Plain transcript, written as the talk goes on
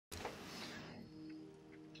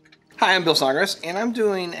Hi, I'm Bill Snodgrass, and I'm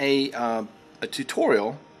doing a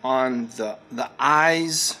tutorial on the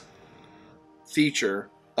eyes feature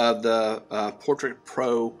of the Portrait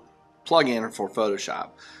Pro plugin for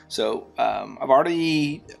Photoshop. So I've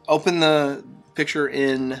already opened the picture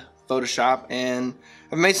in Photoshop, and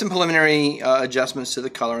I've made some preliminary adjustments to the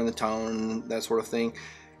color and the tone, that sort of thing.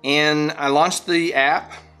 And I launched the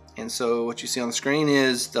app, and so what you see on the screen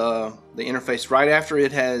is the interface right after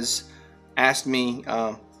it has asked me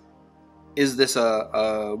is this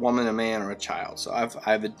a woman, a man, or a child? So I've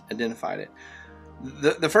identified it.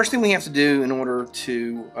 The first thing we have to do in order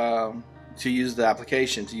to use the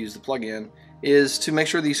application, to use the plugin, is to make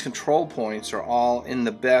sure these control points are all in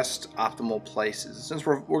the best optimal places. Since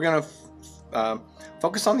we're going to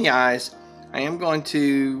focus on the eyes, I am going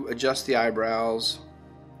to adjust the eyebrows.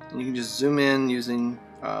 And you can just zoom in using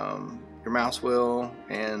your mouse wheel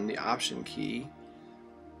and the option key.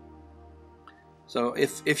 So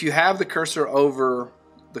if you have the cursor over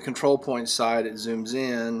the control point side, it zooms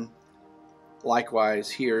in. Likewise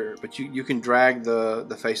here, but you can drag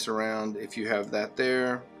the face around if you have that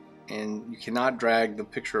there, and you cannot drag the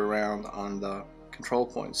picture around on the control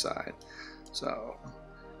point side. So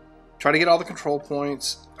try to get all the control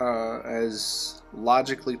points as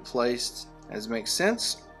logically placed as makes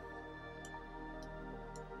sense.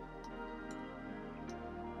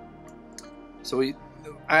 So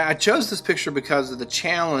I chose this picture because of the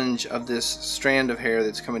challenge of this strand of hair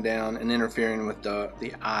that's coming down and interfering with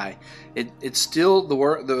the eye. It's still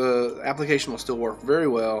the application will still work very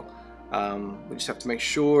well. We just have to make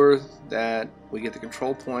sure that we get the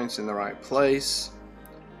control points in the right place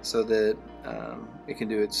so that it can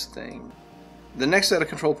do its thing. The next set of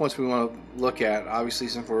control points we want to look at, obviously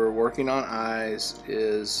since we're working on eyes,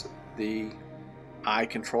 is the eye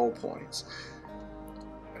control points.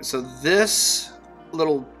 So this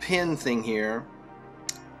little pin thing here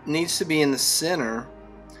needs to be in the center,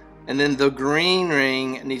 and then the green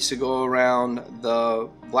ring needs to go around the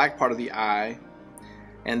black part of the eye,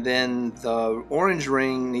 and then the orange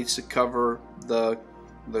ring needs to cover the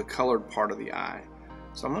colored part of the eye.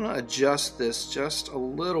 So I'm going to adjust this just a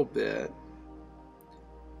little bit,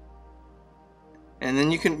 and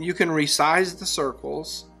then you can resize the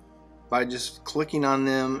circles by just clicking on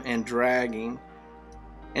them and dragging.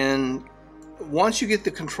 And once you get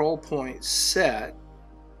the control point set,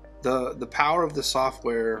 the power of the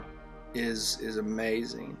software is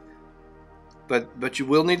amazing. But you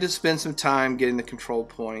will need to spend some time getting the control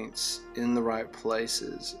points in the right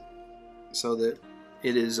places so that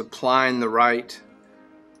it is applying the right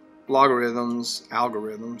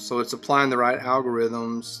algorithms. So it's applying the right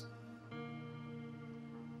algorithms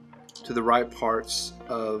to the right parts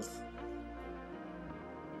of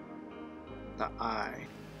the eye.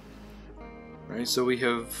 Right, so we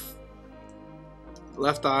have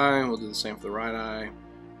left eye, and we'll do the same for the right eye.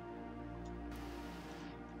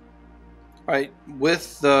 All right,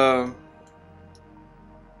 with all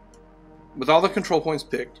the control points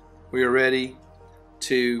picked, we are ready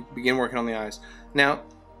to begin working on the eyes. Now,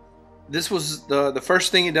 this was the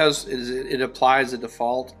first thing it does is it applies the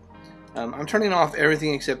default. I'm turning off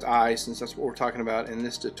everything except eyes, since that's what we're talking about in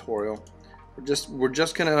this tutorial. We're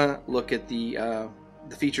just gonna look at the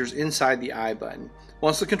features inside the eye button.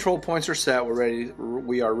 Once the control points are set,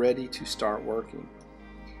 we are ready to start working.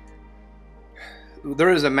 There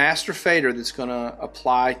is a master fader that's going to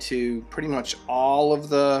apply to pretty much all of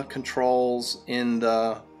the controls in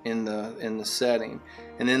the setting,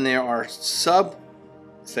 and then there are sub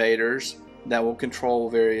faders that will control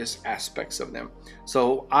various aspects of them.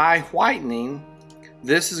 So eye whitening,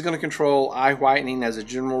 this is going to control eye whitening as a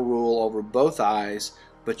general rule over both eyes,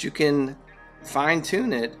 but you can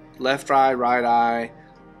fine-tune it left eye, right eye,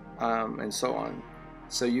 and so on.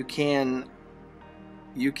 So you can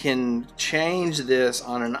change this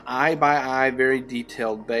on an eye by eye, very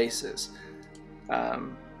detailed basis.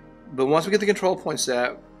 But once we get the control point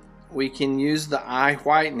set, we can use the eye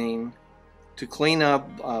whitening to clean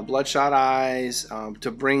up bloodshot eyes,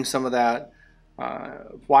 to bring some of that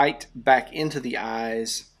white back into the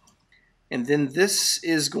eyes. And then this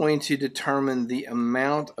is going to determine the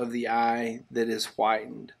amount of the eye that is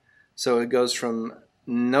whitened. So it goes from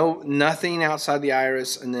nothing outside the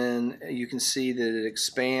iris, and then you can see that it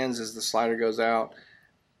expands as the slider goes out.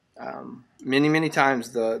 Many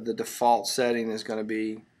times the default setting is going to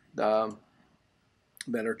be the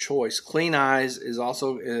better choice. Clean eyes is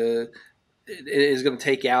also it is going to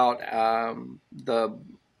take out the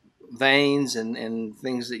veins and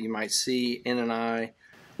things that you might see in an eye.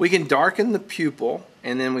 We can darken the pupil,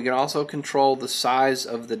 and then we can also control the size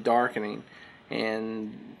of the darkening.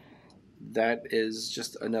 And that is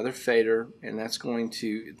just another fader, and that's going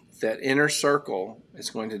to, that inner circle is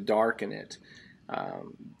going to darken it.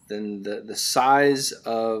 Then the size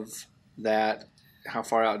of that, how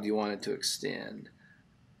far out do you want it to extend?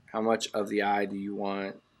 How much of the eye do you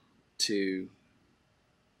want to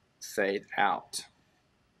fade out?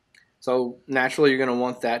 So naturally you're going to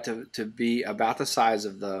want that to be about the size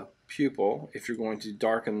of the pupil if you're going to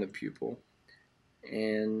darken the pupil.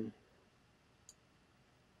 And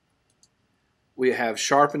we have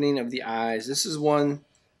sharpening of the eyes. This is one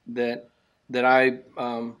that I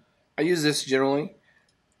use this generally.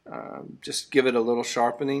 Just give it a little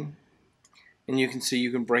sharpening, and you can see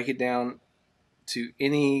you can break it down to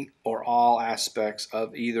any or all aspects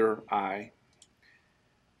of either eye.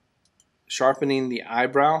 Sharpening the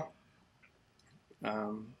eyebrow.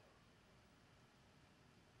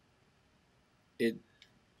 It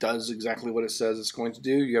does exactly what it says it's going to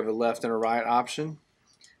do. You have a left and a right option.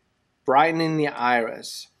 Brightening the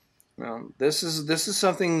iris. This is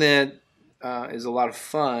something that is a lot of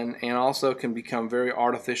fun and also can become very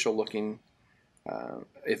artificial looking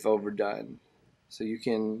if overdone. So you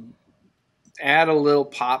can add a little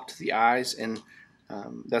pop to the eyes, and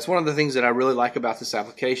that's one of the things that I really like about this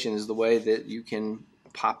application is the way that you can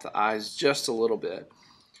pop the eyes just a little bit.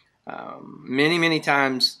 Many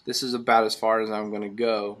times this is about as far as I'm going to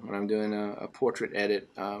go when I'm doing a portrait edit.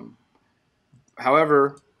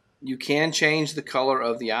 However, you can change the color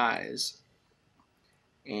of the eyes,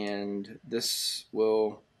 and this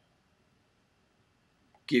will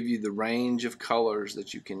give you the range of colors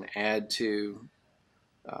that you can add to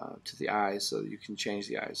the eyes, so that you can change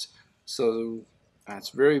the eyes. So that's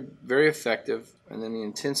very effective. And then the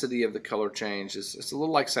intensity of the color change is, it's a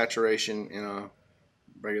little like saturation in a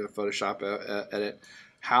regular Photoshop edit.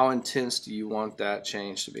 How intense do you want that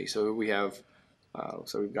change to be? So we have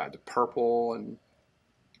so we've got the purple and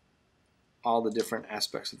all the different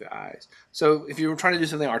aspects of the eyes. So if you were trying to do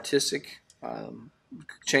something artistic,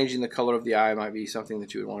 changing the color of the eye might be something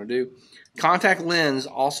that you would want to do. Contact lens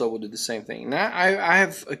also will do the same thing. Now, I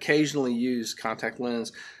have occasionally used contact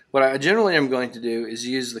lens. What I generally am going to do is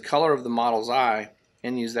use the color of the model's eye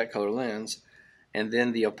and use that color lens, and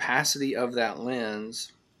then the opacity of that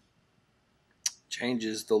lens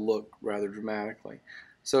changes the look rather dramatically.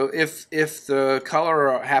 So if the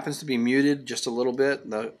color happens to be muted just a little bit,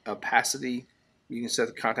 the opacity, you can set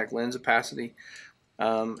the contact lens opacity.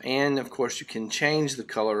 And of course you can change the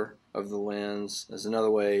color of the lens as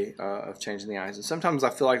another way of changing the eyes. And sometimes I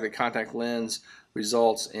feel like the contact lens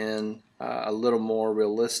results in a little more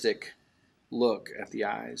realistic look at the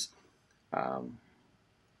eyes.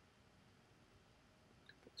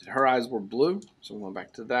 Her eyes were blue, so I'm going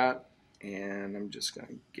back to that, and I'm just going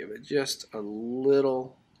to give it just a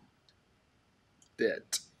little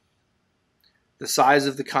bit. The size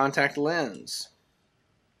of the contact lens.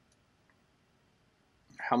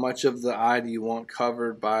 How much of the eye do you want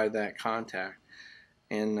covered by that contact?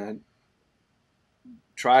 And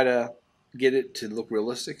try to get it to look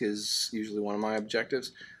realistic is usually one of my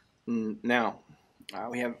objectives. Now,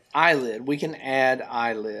 we have eyelid. We can add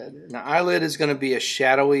eyelid. Now, eyelid is going to be a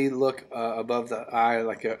shadowy look above the eye,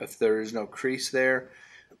 like if there is no crease there.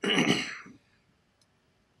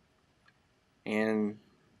 And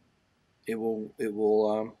it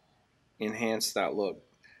will enhance that look.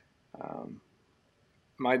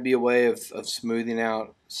 Might be a way of smoothing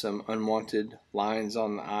out some unwanted lines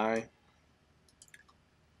on the eye.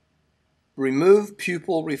 Remove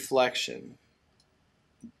pupil reflection.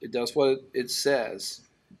 It does what it says.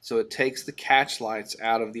 So it takes the catch lights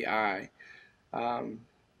out of the eye. I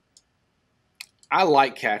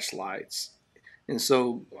like catch lights, and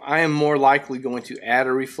so I am more likely going to add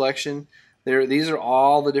a reflection. These are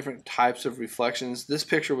all the different types of reflections. This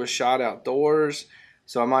picture was shot outdoors,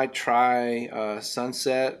 so I might try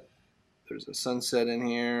sunset. There's a sunset in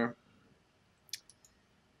here,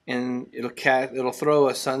 and it'll throw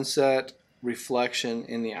a sunset reflection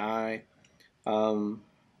in the eye.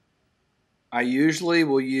 I usually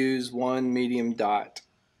will use one medium dot,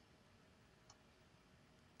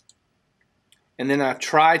 and then I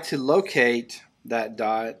try to locate that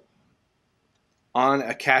dot on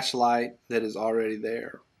a catch light that is already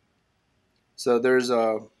there. So there's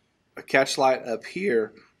a catch light up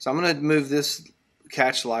here, so I'm going to move this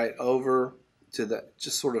catch light over to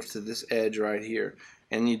just sort of to this edge right here,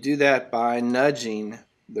 and you do that by nudging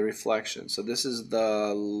the reflection. So this is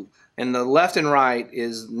and the left and right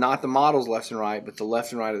is not the model's left and right, but the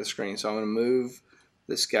left and right of the screen. So I'm going to move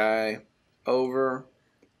this guy over,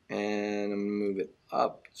 and I'm going to move it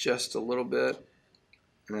up just a little bit,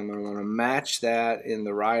 and I'm going to match that in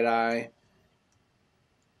the right eye.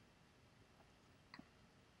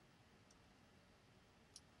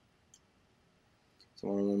 So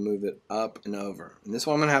I'm going to move it up and over. And this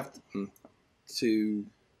one I'm going to have to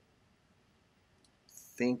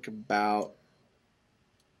think about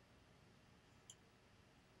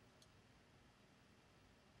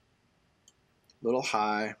a little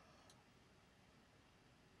high.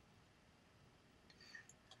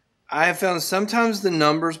 I have found sometimes the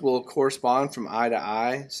numbers will correspond from eye to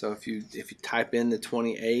eye. So if you type in the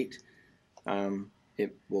 28,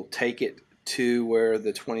 it will take it to where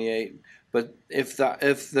the 28. But if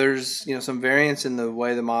there's some variance in the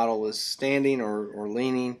way the model is standing or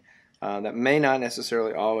leaning, that may not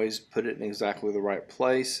necessarily always put it in exactly the right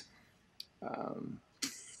place. I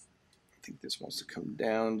think this wants to come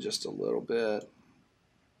down just a little bit.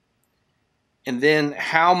 And then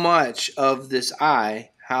how much of this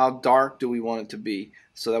eye, how dark do we want it to be?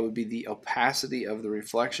 So that would be the opacity of the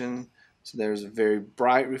reflection. So there's a very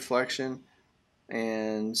bright reflection,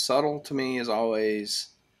 and subtle to me is always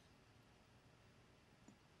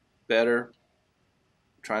better.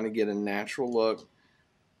 Trying to get a natural look.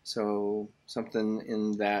 So something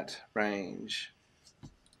in that range.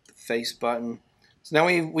 The face button. So now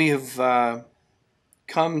we have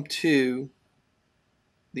come to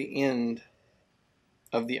the end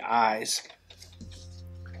of the eyes.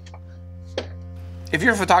 If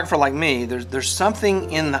you're a photographer like me, there's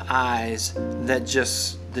something in the eyes that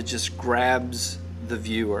just grabs the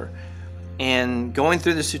viewer. And going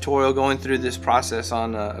through this tutorial, going through this process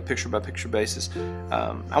on a picture-by-picture basis,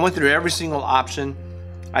 I went through every single option.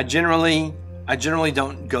 I generally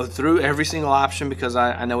don't go through every single option because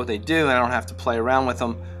I know what they do and I don't have to play around with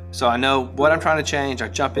them. So I know what I'm trying to change. I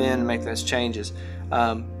jump in and make those changes.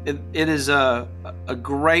 It is a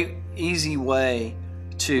great, easy way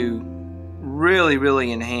to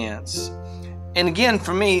really enhance. And again,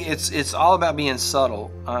 for me, it's all about being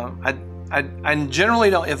subtle. I generally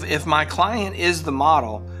don't, if my client is the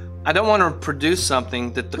model, I don't want to produce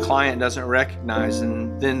something that the client doesn't recognize,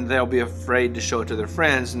 and then they'll be afraid to show it to their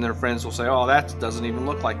friends, and their friends will say, oh, that doesn't even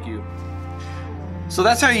look like you. So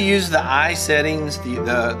that's how you use the eye settings,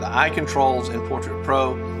 the eye controls in Portrait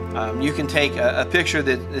Pro. You can take a picture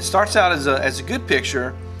that it starts out as a good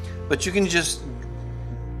picture, but you can just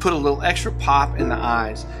put a little extra pop in the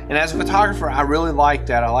eyes. And as a photographer, I really like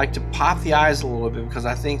that. I like to pop the eyes a little bit because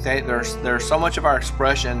I think that there's so much of our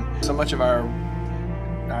expression, so much of our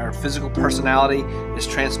physical personality is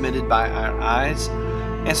transmitted by our eyes.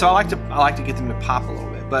 And so I like to get them to pop a little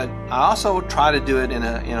bit. But I also try to do it in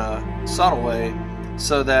a subtle way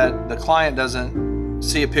so that the client doesn't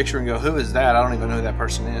see a picture and go, who is that? I don't even know who that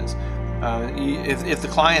person is. If the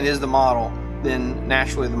client is the model, then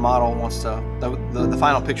naturally the model wants to, the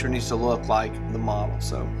final picture needs to look like the model.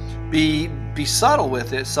 So be subtle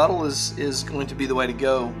with it. Subtle is going to be the way to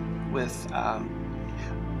go with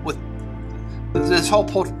this whole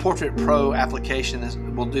Portrait Pro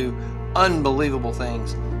application. Will do unbelievable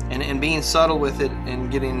things, and being subtle with it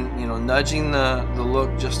and getting, nudging the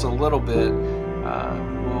look just a little bit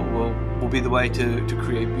will be the way to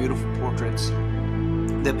create beautiful portraits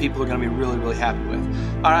that people are going to be really happy with.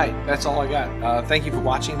 All right, that's all I got. Thank you for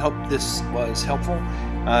watching. Hope this was helpful.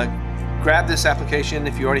 Grab this application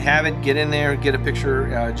if you already have it. Get in there, get a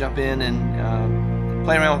picture, jump in and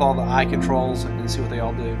play around with all the eye controls and see what they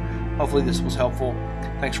all do. Hopefully this was helpful.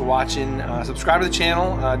 Thanks for watching. Subscribe to the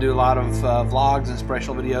channel. I do a lot of vlogs,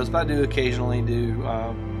 inspirational videos, but I do occasionally do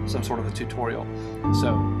some sort of a tutorial.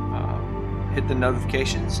 So hit the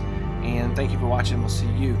notifications, and thank you for watching. We'll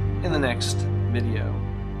see you in the next video.